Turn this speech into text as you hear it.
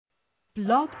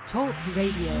Blog Talk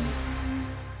Radio.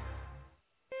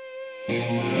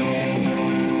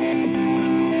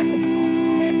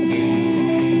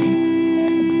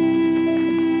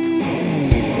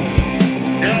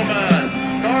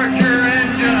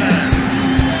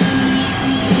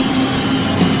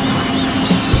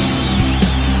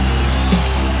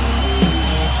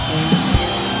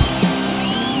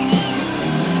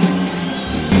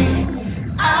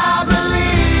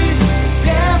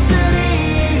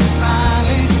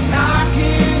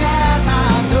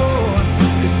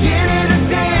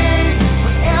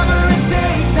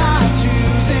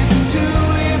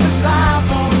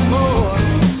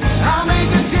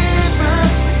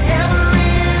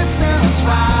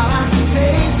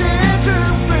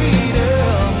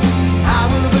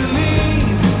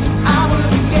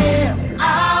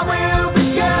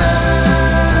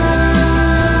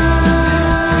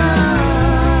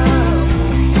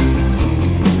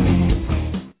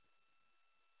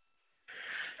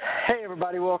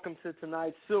 Welcome to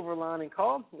tonight's Silver Lining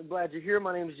Call. I'm glad you're here.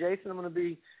 My name is Jason. I'm going to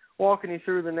be walking you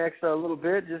through the next little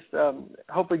bit, just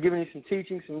hopefully giving you some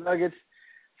teaching, some nuggets,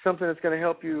 something that's going to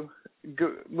help you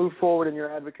move forward in your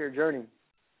Advocare journey.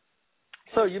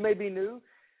 So you may be new,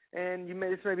 and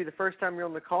this may be the first time you're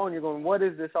on the call, and you're going, what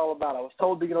is this all about? I was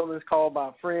told to get on this call by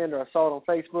a friend, or I saw it on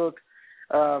Facebook.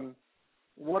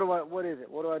 What is it?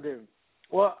 What do I do?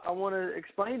 Well, I want to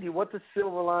explain to you what the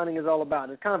silver lining is all about.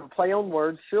 It's kind of a play on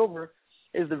words. Silver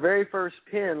is the very first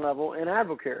PIN level in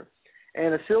Advocare,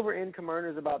 and a silver income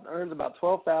earner earns about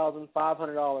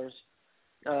 $12,500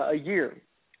 a year.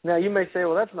 Now, you may say,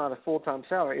 well, that's not a full-time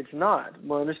salary. It's not.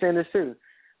 Well, understand this too,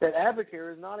 that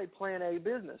Advocare is not a Plan A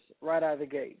business right out of the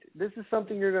gate. This is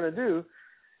something you're going to do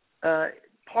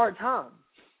part-time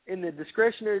in the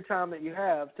discretionary time that you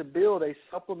have to build a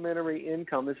supplementary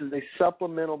income. This is a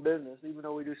supplemental business. Even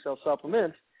though we do sell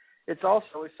supplements, it's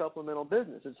also a supplemental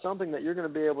business. It's something that you're going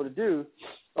to be able to do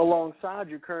alongside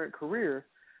your current career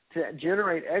to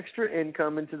generate extra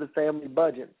income into the family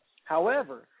budget.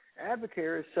 However,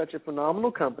 Advocare is such a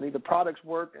phenomenal company. The products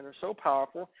work and are so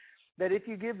powerful that if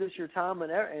you give this your time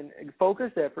and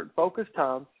focused effort, focused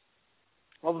time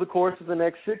over the course of the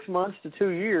next 6 months to 2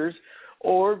 years,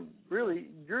 or really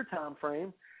your time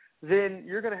frame, then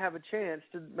you're going to have a chance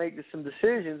to make some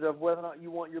decisions of whether or not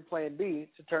you want your Plan B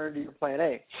to turn into your Plan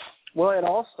A. Well, it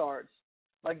all starts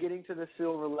by getting to the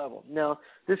silver level. Now,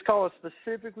 this call is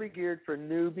specifically geared for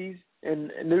newbies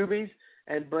and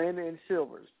brand new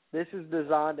silvers. This is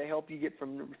designed to help you get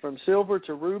from silver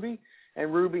to ruby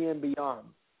and beyond.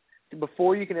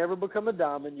 Before you can ever become a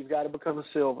diamond, you've got to become a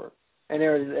silver, and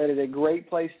that is a great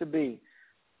place to be.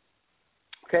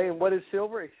 Okay, and what is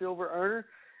silver? A silver earner.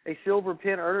 A silver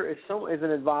PIN earner is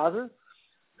an advisor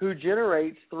who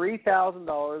generates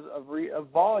 $3,000 of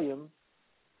volume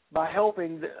by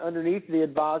helping underneath the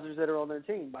advisors that are on their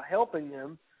team, by helping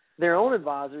them, their own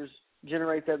advisors,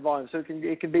 generate that volume. So it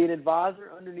can be an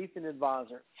advisor underneath an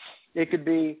advisor. It could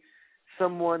be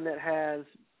someone that has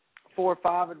 4 or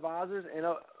 5 advisors, and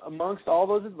amongst all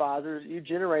those advisors, you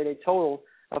generate a total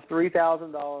of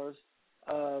 $3,000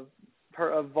 of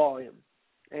volume.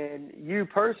 And you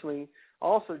personally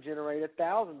also generate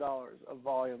 $1,000 of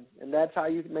volume, and that's how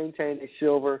you maintain a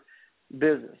silver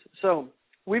business. So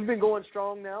we've been going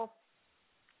strong now.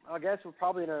 I guess we're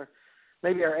probably in our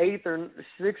 8th or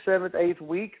 6th, 7th, 8th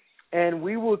week, and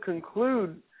we will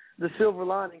conclude the silver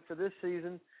lining for this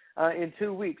season in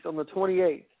 2 weeks on the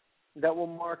 28th. That will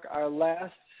mark our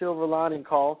last silver lining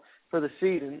call for the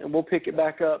season, and we'll pick it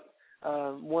back up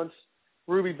once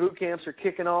Ruby boot camps are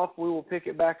kicking off. We will pick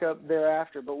it back up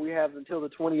thereafter, but we have until the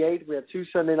 28th. We have 2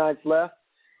 Sunday nights left,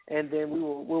 and then we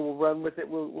will run with it.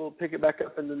 We'll pick it back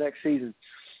up in the next season.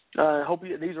 Hope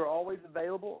these are always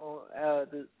available on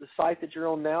the site that you're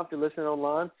on now. If you're listening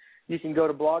online, you can go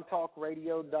to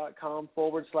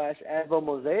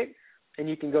blogtalkradio.com/AdvoMosaic, and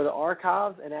you can go to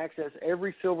archives and access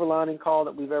every silver lining call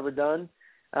that we've ever done.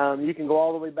 You can go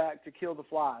all the way back to Kill the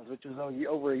Flies, which was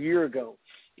over a year ago.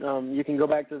 You can go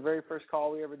back to the very first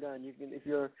call we ever done. You can, if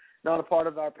you're not a part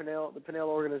of the Pinnell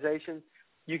organization,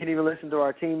 you can even listen to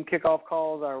our team kickoff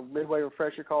calls, our midway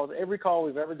refresher calls. Every call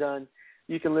we've ever done,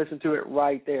 you can listen to it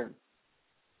right there.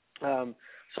 So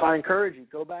I encourage you,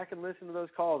 go back and listen to those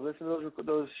calls, listen to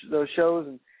those shows,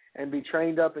 and be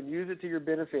trained up and use it to your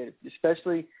benefit.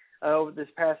 Especially over this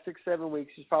past 6-7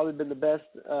 weeks, it's probably been the best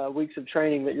weeks of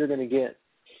training that you're going to get.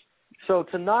 So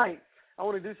tonight, I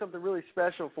want to do something really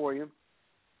special for you.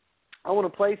 I want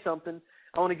to play something.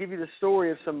 I want to give you the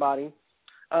story of somebody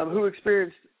who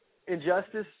experienced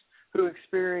injustice, who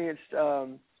experienced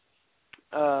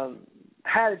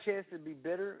had a chance to be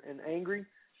bitter and angry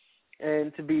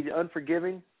and to be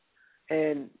unforgiving,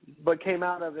 but came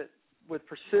out of it with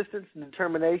persistence and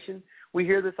determination. We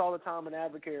hear this all the time in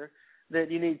Advocare, that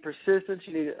you need persistence,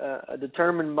 you need a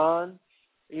determined mind,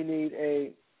 you need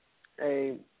a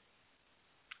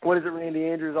what is it Randy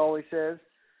Andrews always says?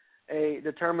 A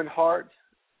determined heart.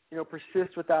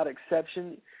 Persist without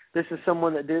exception. This is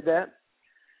someone that did that.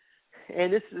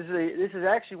 And this is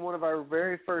actually one of our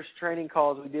very first training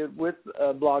calls we did with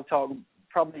Blog Talk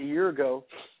probably a year ago.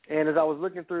 And as I was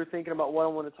looking through thinking about what I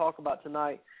want to talk about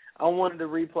tonight, I wanted to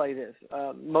replay this.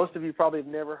 Most of you probably have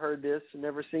never heard this,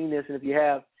 never seen this, and if you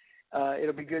have,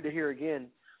 it'll be good to hear again.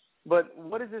 But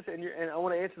what is this? And I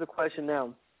want to answer the question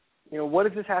now. What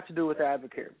does this have to do with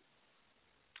Advocare?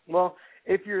 Well,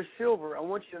 if you're silver, I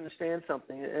want you to understand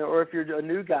something. Or if you're a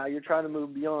new guy, you're trying to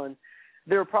move beyond,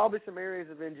 there are probably some areas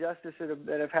of injustice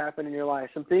that have happened in your life,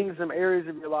 some areas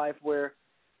of your life where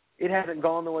it hasn't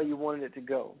gone the way you wanted it to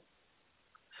go.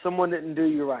 Someone didn't do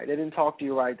you right. They didn't talk to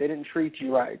you right. They didn't treat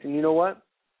you right. And you know what?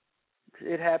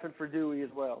 It happened for Dewey as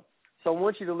well. So I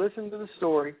want you to listen to the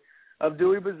story of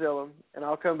Dewey Buzzilla, and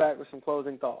I'll come back with some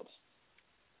closing thoughts.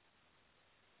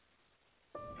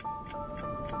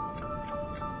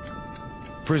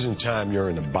 Prison time, you're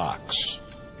in a box.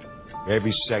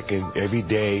 Every second, every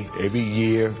day, every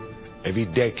year, every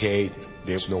decade,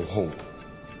 there's no hope.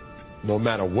 No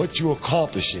matter what you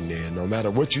accomplish in there, no matter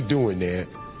what you're doing there,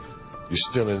 you're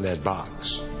still in that box.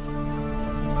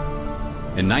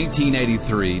 In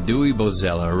 1983, Dewey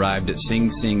Buzzilla arrived at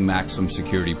Sing Sing Maximum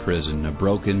Security Prison, a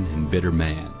broken and bitter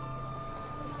man.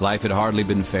 Life had hardly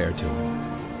been fair to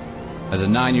him. As a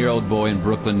 9-year-old boy in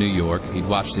Brooklyn, New York, he'd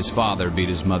watched his father beat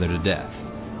his mother to death.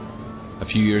 A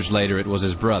few years later, it was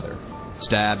his brother,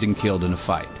 stabbed and killed in a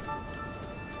fight.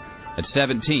 At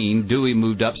 17, Dewey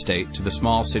moved upstate to the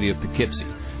small city of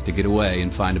Poughkeepsie to get away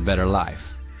and find a better life.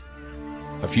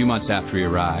 A few months after he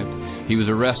arrived, he was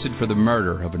arrested for the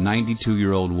murder of a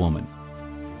 92-year-old woman.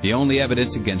 The only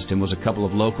evidence against him was a couple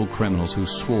of local criminals who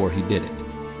swore he did it.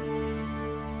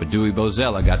 But Dewey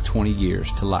Buzzilla got 20 years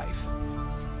to life.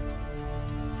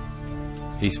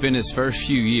 He spent his first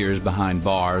few years behind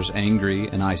bars, angry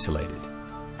and isolated.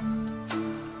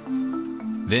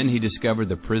 Then he discovered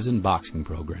the prison boxing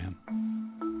program.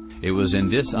 It was in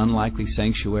this unlikely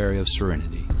sanctuary of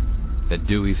serenity that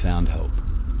Dewey found hope.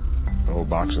 Oh,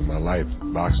 boxing, my life.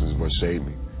 Boxing is what saved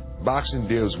me. Boxing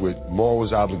deals with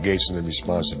morals, obligations, and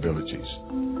responsibilities.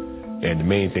 And the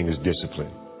main thing is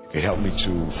discipline. It helped me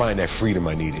to find that freedom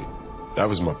I needed. That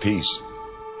was my peace.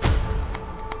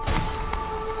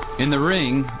 In the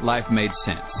ring, life made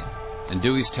sense, and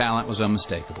Dewey's talent was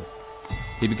unmistakable.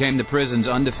 He became the prison's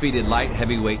undefeated light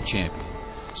heavyweight champion.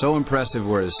 So impressive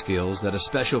were his skills that a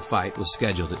special fight was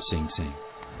scheduled at Sing Sing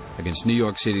against New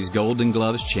York City's Golden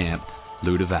Gloves champ,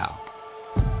 Lou DeVal.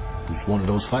 It was one of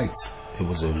those fights. It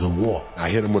was a war.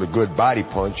 I hit him with a good body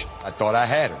punch. I thought I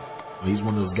had him. He's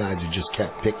one of those guys who just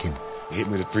kept picking. He hit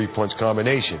me with a 3-punch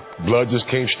combination. Blood just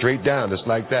came straight down, just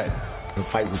like that. The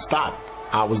fight was stopped.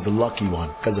 I was the lucky one,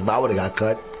 because if I would have got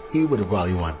cut, he would have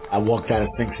probably won. I walked out of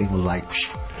Sing Sing was like,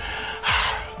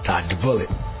 dodged the bullet.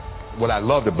 What I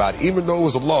loved about it, even though it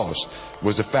was a loss,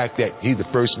 was the fact that he's the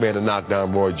first man to knock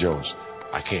down Roy Jones.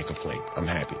 I can't complain. I'm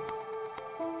happy.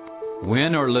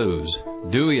 Win or lose,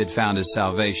 Dewey had found his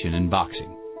salvation in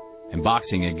boxing, and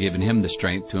boxing had given him the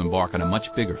strength to embark on a much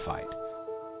bigger fight.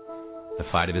 The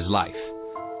fight of his life.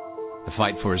 The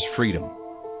fight for his freedom.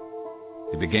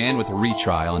 It began with a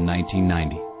retrial in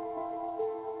 1990.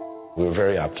 We were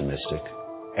very optimistic.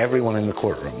 Everyone in the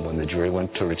courtroom, when the jury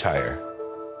went to retire,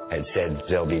 had said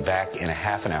they'll be back in a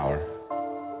half an hour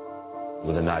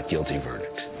with a not guilty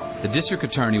verdict. The district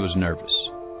attorney was nervous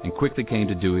and quickly came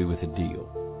to Dewey with a deal.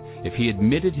 If he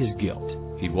admitted his guilt,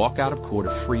 he'd walk out of court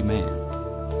a free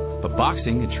man. But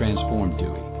boxing had transformed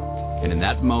Dewey, and in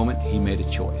that moment he made a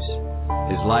choice.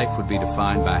 His life would be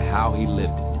defined by how he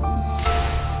lived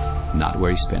it, not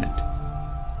where he spent it.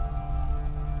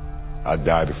 I'll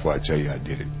die before I tell you I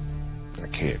did it. I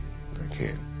can't.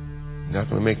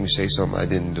 Nothing will make me say something I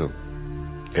didn't do.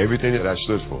 Everything that I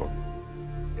stood for,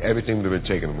 everything would have been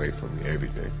taken away from me,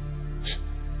 everything.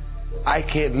 I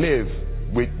can't live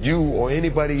with you or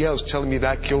anybody else telling me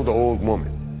that I killed an old woman.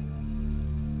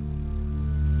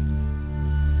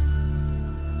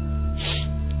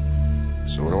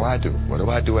 So what do I do? What do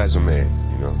I do as a man,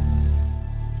 you know?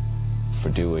 For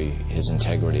Dewey, his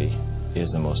integrity is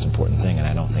the most important thing, and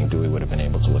I don't think Dewey would have been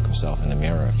able to look himself in the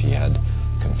mirror if he had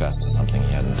confessed to something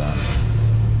he hadn't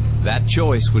done. That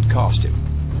choice would cost him.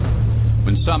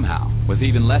 When somehow, with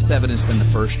even less evidence than the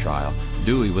first trial,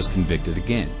 Dewey was convicted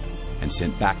again and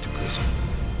sent back to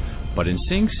prison. But in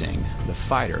Sing Sing, the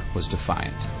fighter was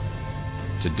defiant.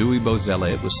 To Dewey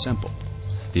Buzzilla, it was simple.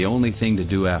 The only thing to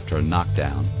do after a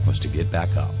knockdown was to get back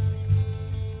up.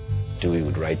 Dewey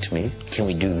would write to me, "Can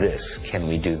we do this? Can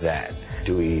we do that?"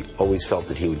 Dewey always felt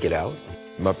that he would get out.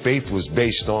 My faith was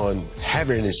based on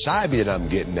having it inside me that I'm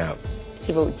getting out.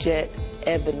 He wrote Jet,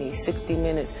 Ebony, 60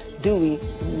 Minutes. Dewey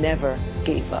never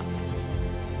gave up.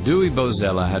 Dewey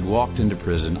Bozella had walked into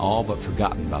prison all but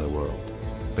forgotten by the world.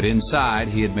 But inside,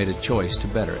 he had made a choice to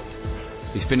better it.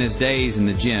 He spent his days in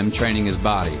the gym training his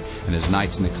body and his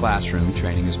nights in the classroom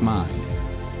training his mind,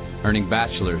 earning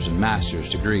bachelor's and master's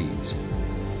degrees.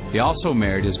 He also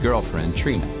married his girlfriend,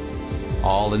 Trina,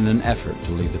 all in an effort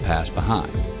to leave the past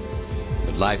behind.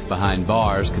 But life behind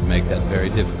bars could make that very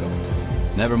difficult.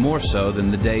 Never more so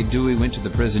than the day Dewey went to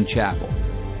the prison chapel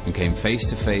and came face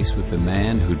to face with the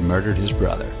man who'd murdered his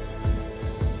brother.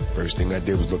 First thing I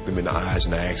did was look him in the eyes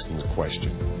and I asked him the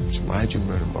question. So why'd you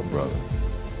murder my brother?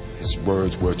 His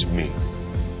words were to me,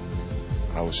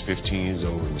 I was 15 years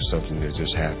old and it was something that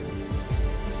just happened.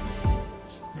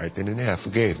 Right then and there, I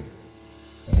forgave him.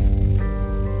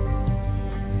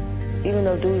 Even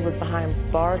though Dewey was behind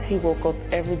bars, he woke up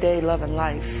every day loving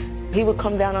life. He would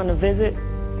come down on a visit,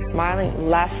 smiling,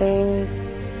 laughing.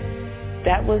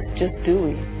 That was just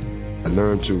Dewey. I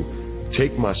learned to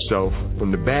take myself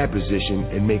from the bad position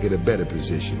and make it a better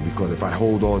position, because if I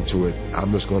hold on to it,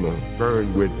 I'm just going to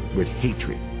burn with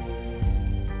hatred.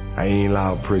 I ain't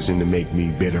allowed prison to make me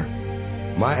bitter.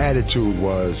 My attitude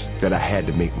was that I had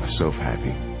to make myself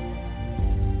happy.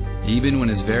 Even when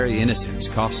his very innocence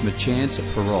cost him a chance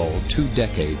at parole 2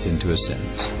 decades into his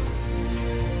sentence.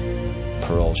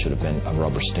 Parole should have been a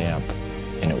rubber stamp,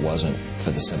 and it wasn't,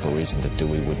 for the simple reason that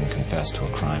Dewey wouldn't confess to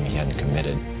a crime he hadn't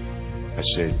committed. I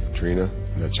said, Trina,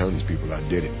 I'm not telling these people I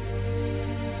did it.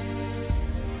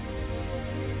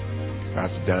 If I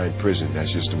have to die in prison,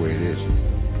 that's just the way it is.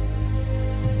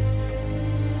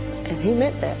 And he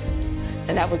meant that.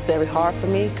 And that was very hard for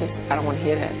me because I don't want to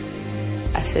hear that.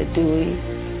 I said, Dewey,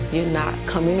 you're not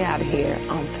coming out of here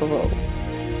on parole.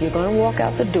 You're going to walk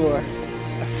out the door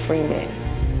a free man.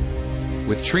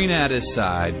 With Trina at his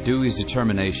side, Dewey's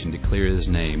determination to clear his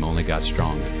name only got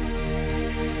stronger.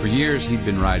 For years, he'd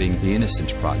been writing The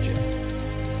Innocence Project,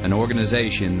 an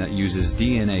organization that uses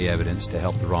DNA evidence to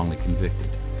help the wrongly convicted.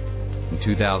 In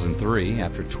 2003,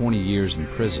 after 20 years in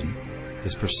prison,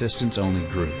 his persistence only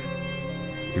grew.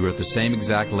 He wrote the same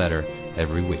exact letter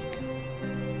every week.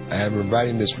 I have been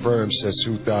writing this firm since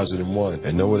 2001,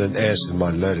 and no one had answered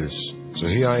my letters. So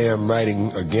here I am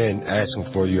writing again, asking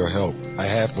for your help. I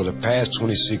have for the past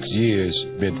 26 years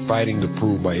been fighting to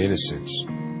prove my innocence.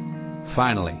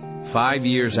 Finally, 5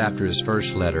 years after his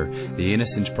first letter, the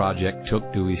Innocence Project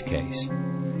took Dewey's case.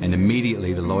 And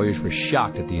immediately the lawyers were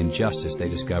shocked at the injustice they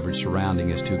discovered surrounding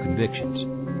his 2 convictions.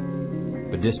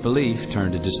 But disbelief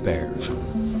turned to despair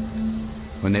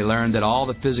when they learned that all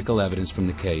the physical evidence from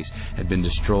the case had been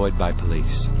destroyed by police.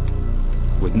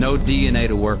 With no DNA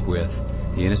to work with,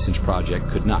 the Innocence Project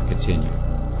could not continue.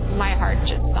 My heart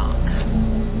just sunk.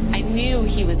 I knew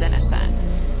he was innocent.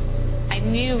 I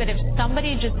knew that if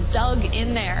somebody just dug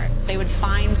in there, they would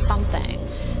find something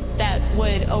that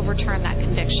would overturn that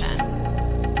conviction.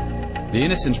 The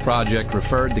Innocence Project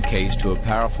referred the case to a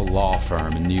powerful law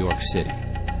firm in New York City,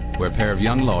 where a pair of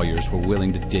young lawyers were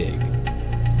willing to dig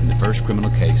in the first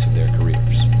criminal case of their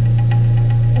careers.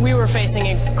 We were facing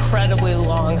incredibly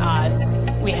long odds.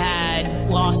 We had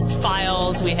lost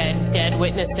files, we had dead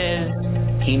witnesses.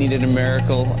 He needed a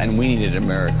miracle, and we needed a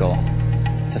miracle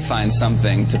to find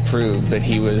something to prove that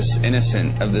he was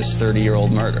innocent of this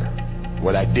 30-year-old murder.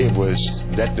 What I did was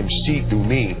let them see through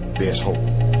me there's hope.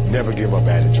 Never give up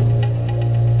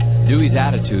attitude. Dewey's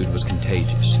attitude was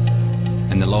contagious,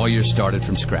 and the lawyers started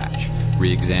from scratch,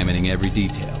 re-examining every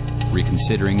detail,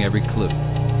 reconsidering every clue.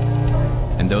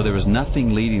 And though there was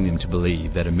nothing leading them to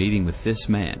believe that a meeting with this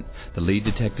man, the lead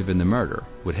detective in the murder,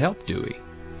 would help Dewey,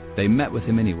 they met with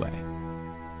him anyway.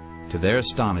 To their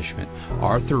astonishment,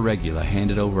 Arthur Regula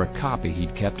handed over a copy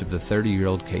he'd kept of the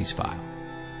 30-year-old case file,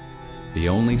 the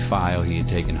only file he had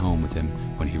taken home with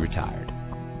him when he retired.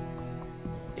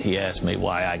 He asked me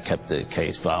why I kept the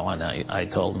case file, and I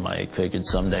told him I figured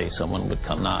someday someone would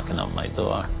come knocking on my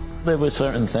door. There were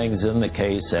certain things in the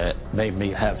case that made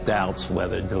me have doubts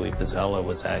whether Dewey Bozella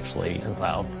was actually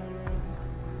involved.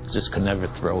 Just could never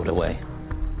throw it away.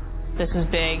 This is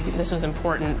big, this is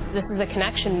important, this is a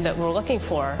connection that we're looking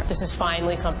for. This is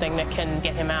finally something that can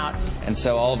get him out. And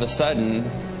so all of a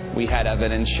sudden, we had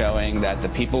evidence showing that the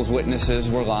people's witnesses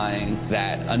were lying,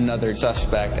 that another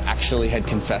suspect actually had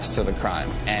confessed to the crime,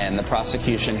 and the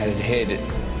prosecution had hid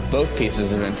both pieces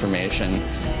of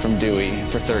information from Dewey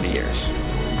for 30 years.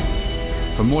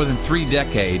 For more than 3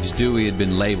 decades, Dewey had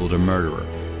been labeled a murderer.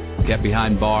 kept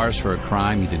behind bars for a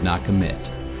crime he did not commit.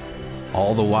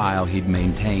 All the while, he'd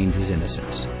maintained his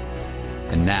innocence.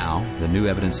 And now, the new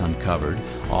evidence uncovered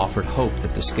offered hope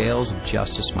that the scales of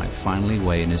justice might finally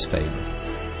weigh in his favor.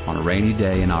 On a rainy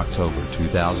day in October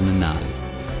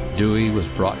 2009, Dewey was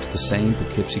brought to the same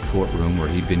Poughkeepsie courtroom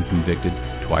where he'd been convicted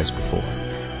twice before.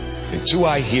 Until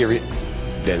I hear it,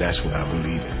 then that's when I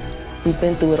believe it. We've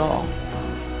been through it all.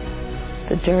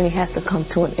 The journey has to come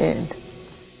to an end.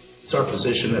 It's our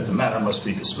position that the matter must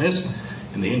be dismissed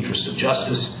in the interest of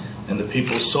justice, and the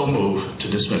people so move to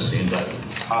dismiss the indictment.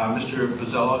 Mr.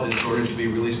 Bozzella is ordered to be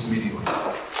released immediately.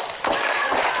 I'm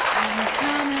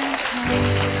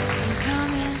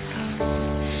coming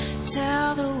home.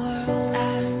 Tell the world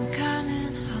I'm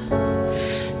coming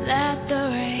home. Let the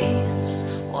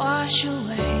rain wash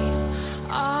away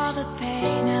all the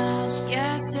pain of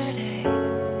yesterday.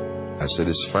 I said,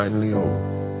 it's finally over.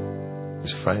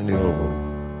 It's finally over.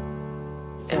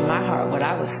 In my heart, what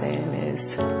I was saying is,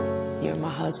 you're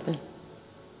my husband,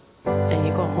 and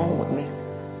you go home with me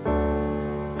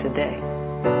today.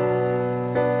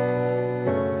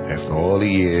 After all the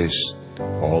years,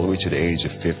 all the way to the age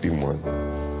of 51,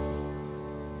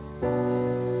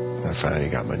 I finally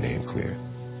got my name cleared.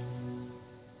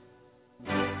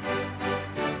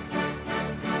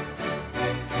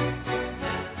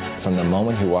 From the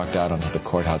moment he walked out onto the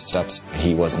courthouse steps,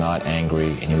 he was not angry,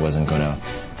 and he wasn't going to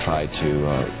try to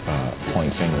point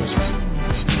fingers.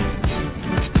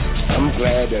 I'm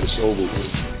glad that it's over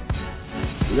with.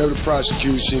 Whatever the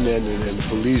prosecution and the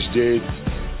police did,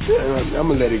 I'm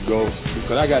going to let it go,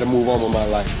 because I got to move on with my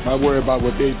life. If I worry about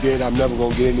what they did, I'm never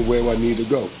going to get anywhere where I need to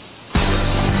go.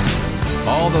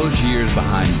 All those years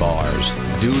behind bars,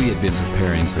 Dewey had been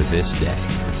preparing for this day,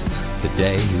 the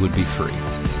day he would be free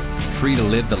to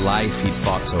live the life he'd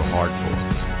fought so hard for.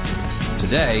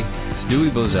 Today,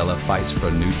 Dewey Bozzella fights for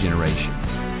a new generation,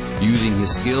 using his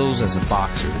skills as a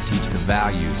boxer to teach the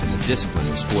values and the discipline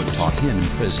the sport taught him in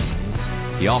prison.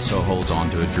 He also holds on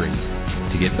to a dream,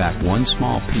 to get back one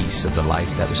small piece of the life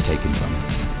that was taken from him.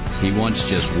 He wants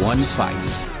just one fight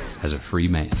as a free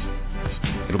man.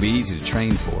 It'll be easy to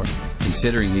train for,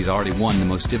 considering he's already won the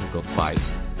most difficult fight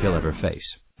he'll ever face.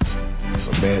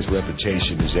 A man's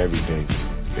reputation is everything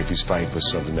if he's fighting for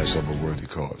something that's of a worthy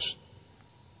cause.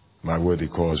 My worthy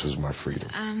cause was my freedom.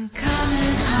 I'm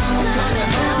coming home.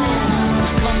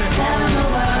 Tell the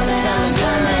world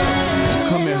that I'm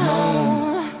coming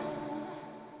home.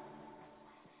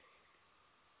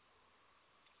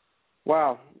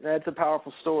 Wow, that's a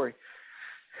powerful story.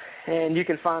 And you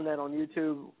can find that on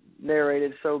YouTube,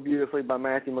 narrated so beautifully by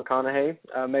Matthew McConaughey.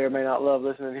 May or may not love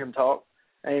listening to him talk.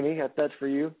 Amy, that's for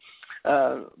you.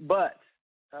 But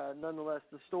nonetheless,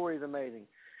 the story is amazing.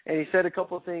 And he said a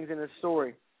couple of things in his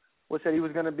story. Was that he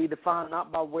was going to be defined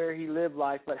not by where he lived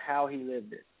life, but how he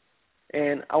lived it.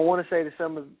 And I want to say to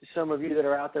some of you that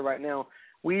are out there right now,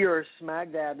 we are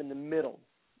smack dab in the middle,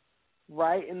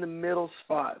 right in the middle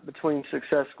spot between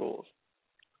success schools.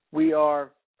 We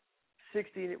are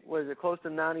close to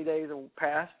 90 days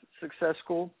past success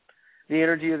school. The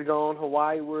energy is gone.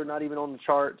 Hawaii, we're not even on the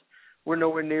charts. We're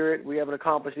nowhere near it. We haven't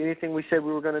accomplished anything we said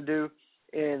we were going to do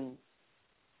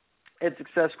at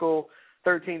success school.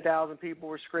 13,000 people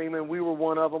were screaming. We were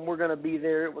one of them. We're going to be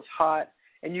there. It was hot.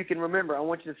 And you can remember, I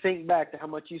want you to think back to how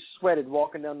much you sweated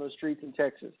walking down those streets in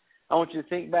Texas. I want you to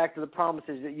think back to the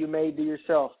promises that you made to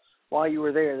yourself while you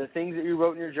were there, the things that you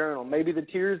wrote in your journal, maybe the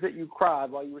tears that you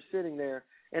cried while you were sitting there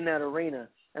in that arena,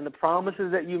 and the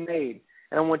promises that you made.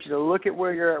 And I want you to look at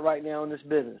where you're at right now in this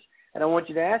business. And I want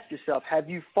you to ask yourself, have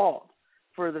you fought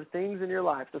for the things in your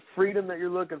life, the freedom that you're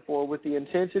looking for, with the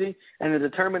intensity and the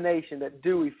determination that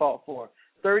Dewey fought for?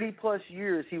 30-plus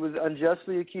years he was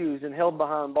unjustly accused and held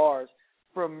behind bars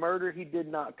for a murder he did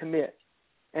not commit.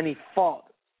 And he fought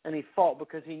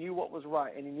because he knew what was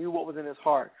right and he knew what was in his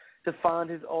heart to find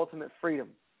his ultimate freedom.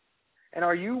 And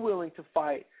are you willing to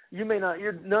fight? You may not.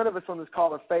 None of us on this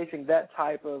call are facing that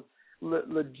type of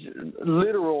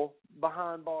literal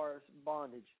behind bars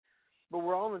bondage. But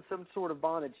we're all in some sort of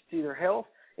bondage. It's either health,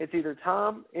 it's either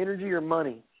time, energy, or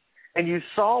money. And you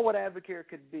saw what Advocare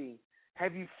could be.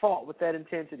 Have you fought with that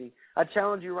intensity? I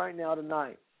challenge you right now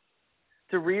tonight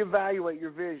to reevaluate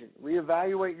your vision,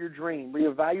 reevaluate your dream,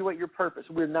 reevaluate your purpose.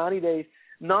 We're 90 days.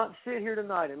 Not sit here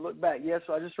tonight and look back. Yes,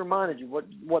 I just reminded you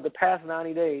what the past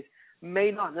 90 days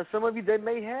may not. Now, some of you, they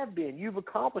may have been. You've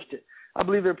accomplished it. I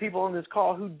believe there are people on this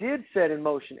call who did set in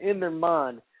motion in their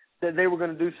mind that they were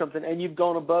going to do something, and you've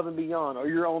gone above and beyond, or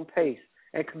your own pace.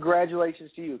 And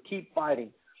congratulations to you. Keep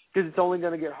fighting, because it's only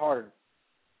going to get harder.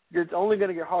 It's only going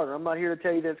to get harder. I'm not here to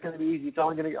tell you that it's going to be easy. It's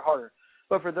only going to get harder.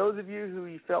 But for those of you who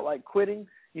you felt like quitting,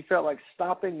 you felt like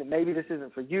stopping, that maybe this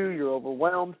isn't for you, you're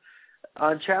overwhelmed,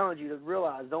 I challenge you to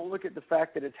realize, don't look at the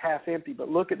fact that it's half empty, but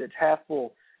look at it's half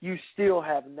full. You still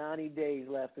have 90 days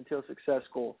left until Success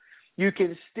School. You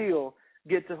can still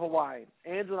get to Hawaii.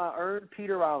 Angela and I earned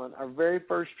Peter Island, our very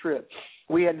first trip.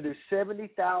 We had to do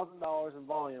 $70,000 in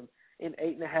volume in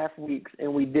 8.5 weeks,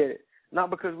 and we did it. Not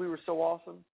because we were so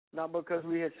awesome, not because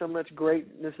we had so much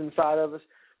greatness inside of us,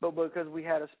 but because we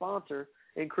had a sponsor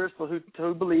in Crystal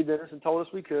who believed in us and told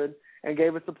us we could and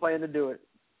gave us the plan to do it.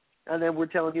 And then we're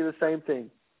telling you the same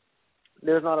thing.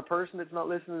 There's not a person that's not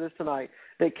listening to this tonight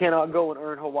that cannot go and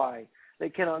earn Hawaii. They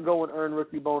cannot go and earn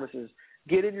rookie bonuses.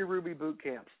 Get in your Ruby boot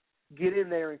camps. Get in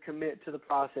there and commit to the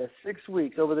process. 6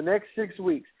 weeks. Over the next 6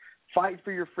 weeks, fight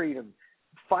for your freedom.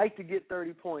 Fight to get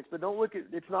 30 points. But don't look at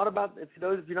 – it's not about – if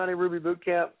you're not in Ruby boot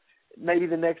camp, maybe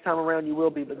the next time around you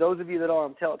will be. But those of you that are,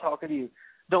 I'm talking to you.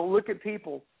 Don't look at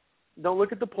people. Don't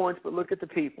look at the points, but look at the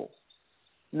people.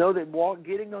 Know that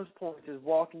getting those points is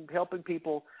helping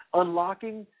people,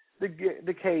 unlocking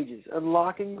the cages,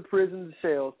 unlocking the prison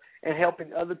cells, and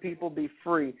helping other people be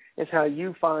free is how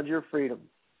you find your freedom.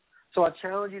 So I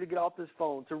challenge you to get off this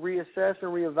phone, to reassess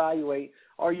and reevaluate.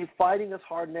 Are you fighting as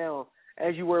hard now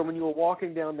as you were when you were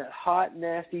walking down that hot,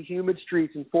 nasty, humid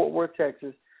streets in Fort Worth,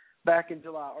 Texas, back in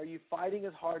July? Are you fighting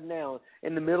as hard now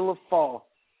in the middle of fall,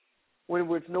 when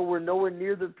we're nowhere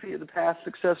near the past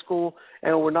Success School,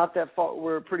 and we're not that far?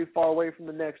 We're pretty far away from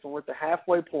the next one. We're at the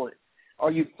halfway point.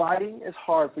 Are you fighting as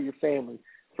hard for your family,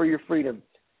 for your freedom?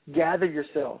 Gather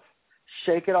yourself.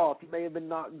 Shake it off. You may have been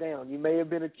knocked down. You may have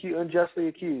been unjustly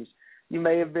accused. You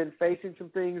may have been facing some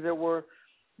things that were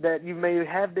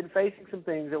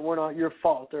not your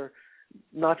fault or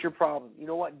not your problem. You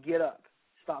know what? Get up.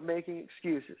 Stop making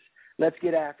excuses. Let's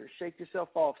get after it. Shake yourself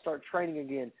off. Start training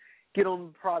again. Get on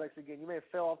the products again. You may have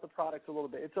fell off the products a little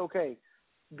bit. It's okay.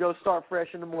 Go start fresh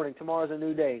in the morning. Tomorrow's a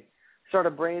new day. Start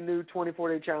a brand new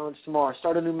 24-day challenge tomorrow.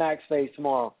 Start a new max phase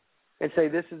tomorrow and say,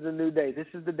 this is the new day. This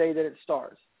is the day that it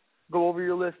starts. Go over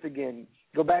your list again.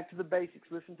 Go back to the basics.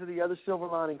 Listen to the other silver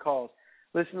lining calls.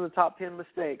 Listen to the top 10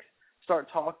 mistakes. Start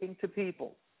talking to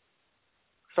people.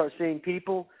 Start seeing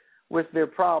people with their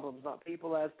problems, not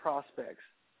people as prospects.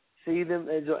 See them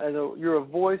as you're a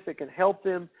voice that can help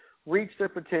them reach their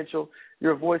potential.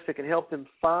 You're a voice that can help them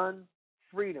find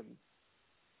freedom.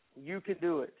 You can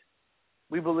do it.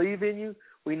 We believe in you.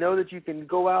 We know that you can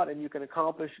go out and you can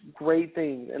accomplish great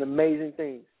things and amazing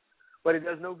things. But it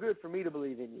does no good for me to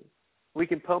believe in you. We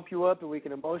can pump you up and we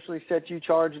can emotionally set you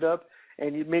charged up.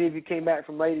 And many of you came back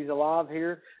from Ladies Alive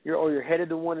here, you're headed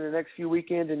to one in the next few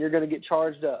weekends, and you're going to get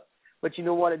charged up. But you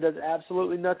know what? It does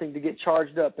absolutely nothing to get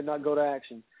charged up and not go to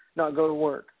action, not go to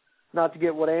work, not to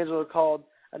get what Angela called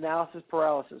analysis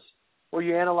paralysis, where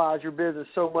you analyze your business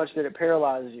so much that it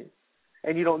paralyzes you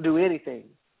and you don't do anything.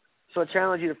 So I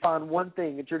challenge you to find one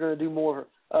thing that you're going to do more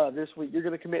of this week. You're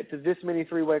going to commit to this many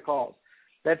three-way calls.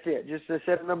 That's it. Just to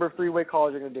set a number of three-way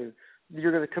calls you're going to do.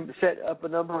 You're going to set up a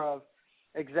number of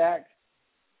exact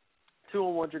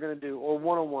two-on-ones you're going to do, or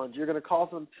one-on-ones. You're going to call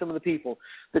some of the people,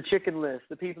 the chicken list,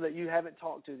 the people that you haven't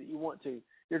talked to that you want to.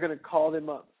 You're going to call them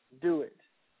up. Do it.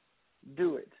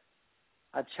 Do it.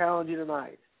 I challenge you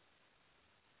tonight.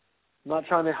 I'm not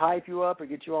trying to hype you up or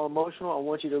get you all emotional. I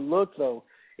want you to look, though,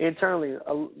 internally.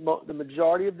 The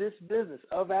majority of this business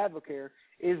of Advocare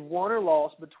is won or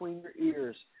lost between your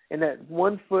ears. And that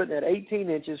 1 foot, that 18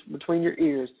 inches between your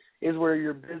ears is where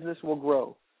your business will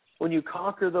grow. When you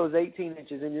conquer those 18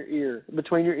 inches in your ear,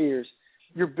 between your ears,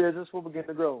 your business will begin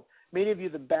to grow. Many of you,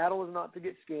 the battle is not to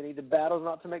get skinny. The battle is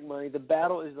not to make money. The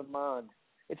battle is the mind.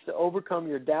 It's to overcome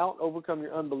your doubt, overcome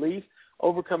your unbelief,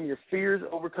 overcome your fears,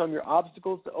 overcome your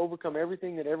obstacles, to overcome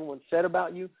everything that everyone said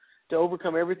about you, to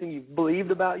overcome everything you've believed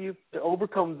about you. To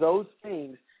overcome those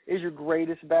things is your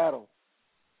greatest battle.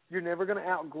 You're never going to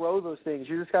outgrow those things.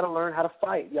 You just got to learn how to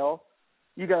fight, y'all.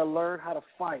 You got to learn how to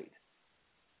fight.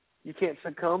 You can't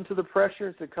succumb to the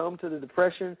pressure, succumb to the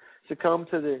depression, succumb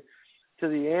to the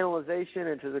analyzation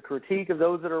and to the critique of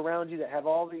those that are around you that have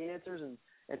all the answers and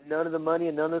none of the money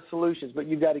and none of the solutions. But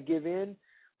you've got to give in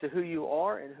to who you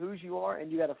are and whose you are,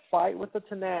 and you got to fight with the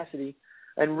tenacity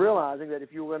and realizing that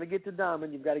if you're going to get to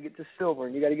diamond, you've got to get to silver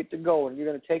and you got to get to gold, and you're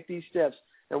going to take these steps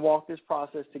and walk this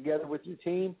process together with your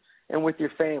team and with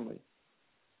your family.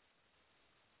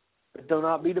 But do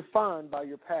not be defined by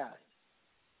your past,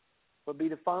 but be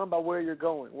defined by where you're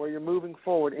going, where you're moving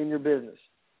forward in your business.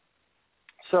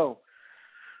 So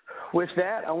with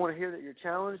that, I want to hear that you're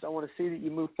challenged. I want to see that you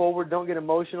move forward. Don't get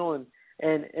emotional,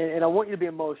 and I want you to be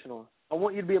emotional. I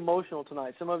want you to be emotional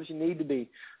tonight. Some of us, you need to be.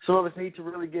 Some of us need to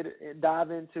really dive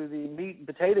into the meat and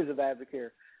potatoes of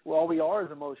Advocare. all we are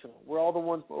is emotional. We're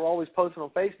always posting on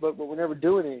Facebook, but we're never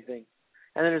doing anything.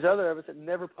 And then there's other of us that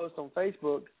never post on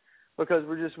Facebook because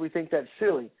we think that's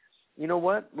silly. You know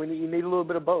what? You need a little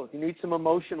bit of both. You need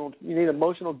emotional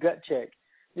gut check.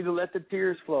 You need to let the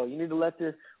tears flow. You need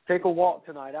to take a walk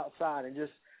tonight outside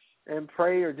and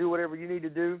pray or do whatever you need to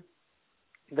do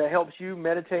that helps you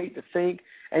meditate, to think,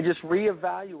 and just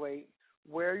reevaluate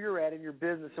where you're at in your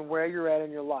business and where you're at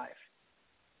in your life.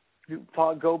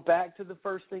 Go back to the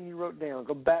first thing you wrote down.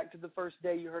 Go back to the first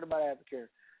day you heard about Advocare,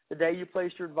 the day you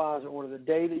placed your advisor order, the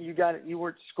day that you were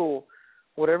at school,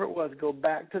 whatever it was. Go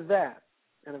back to that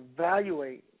and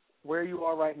evaluate where you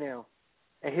are right now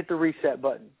and hit the reset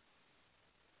button.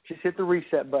 Just hit the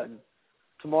reset button.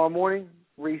 Tomorrow morning,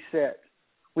 reset.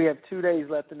 We have 2 days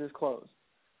left in this close,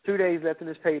 2 days left in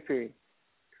this pay period.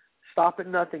 Stop at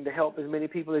nothing to help as many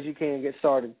people as you can get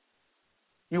started.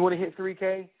 You want to hit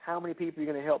 3K? How many people are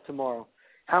you going to help tomorrow?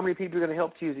 How many people are going to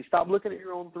help Tuesday? Stop looking at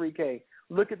your own 3K.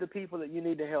 Look at the people that you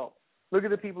need to help. Look at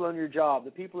the people on your job,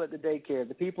 the people at the daycare,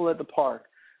 the people at the park.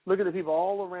 Look at the people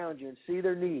all around you and see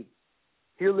their need.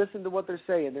 Here, listen to what they're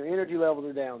saying. Their energy levels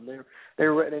are down. They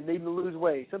need to lose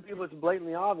weight. Some people, it's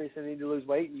blatantly obvious they need to lose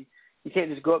weight. You can't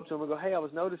just go up to them and go, hey, I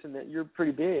was noticing that you're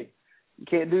pretty big. You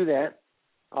can't do that.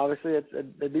 Obviously,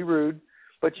 that'd be rude.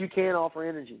 But you can offer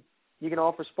energy. You can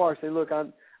offer sparks. Say, look, I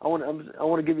want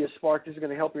to give you a spark. This is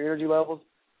going to help your energy levels.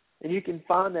 And you can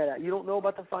find that out. You don't know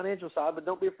about the financial side, but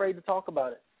don't be afraid to talk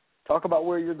about it. Talk about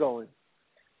where you're going.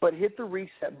 But hit the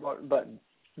reset button.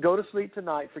 Go to sleep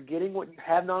tonight forgetting what you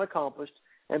have not accomplished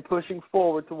and pushing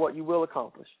forward to what you will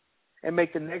accomplish. And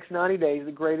make the next 90 days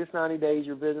the greatest 90 days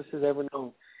your business has ever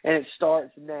known. And it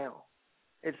starts now.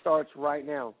 It starts right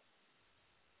now.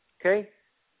 Okay?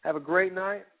 Have a great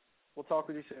night. We'll talk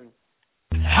with you soon.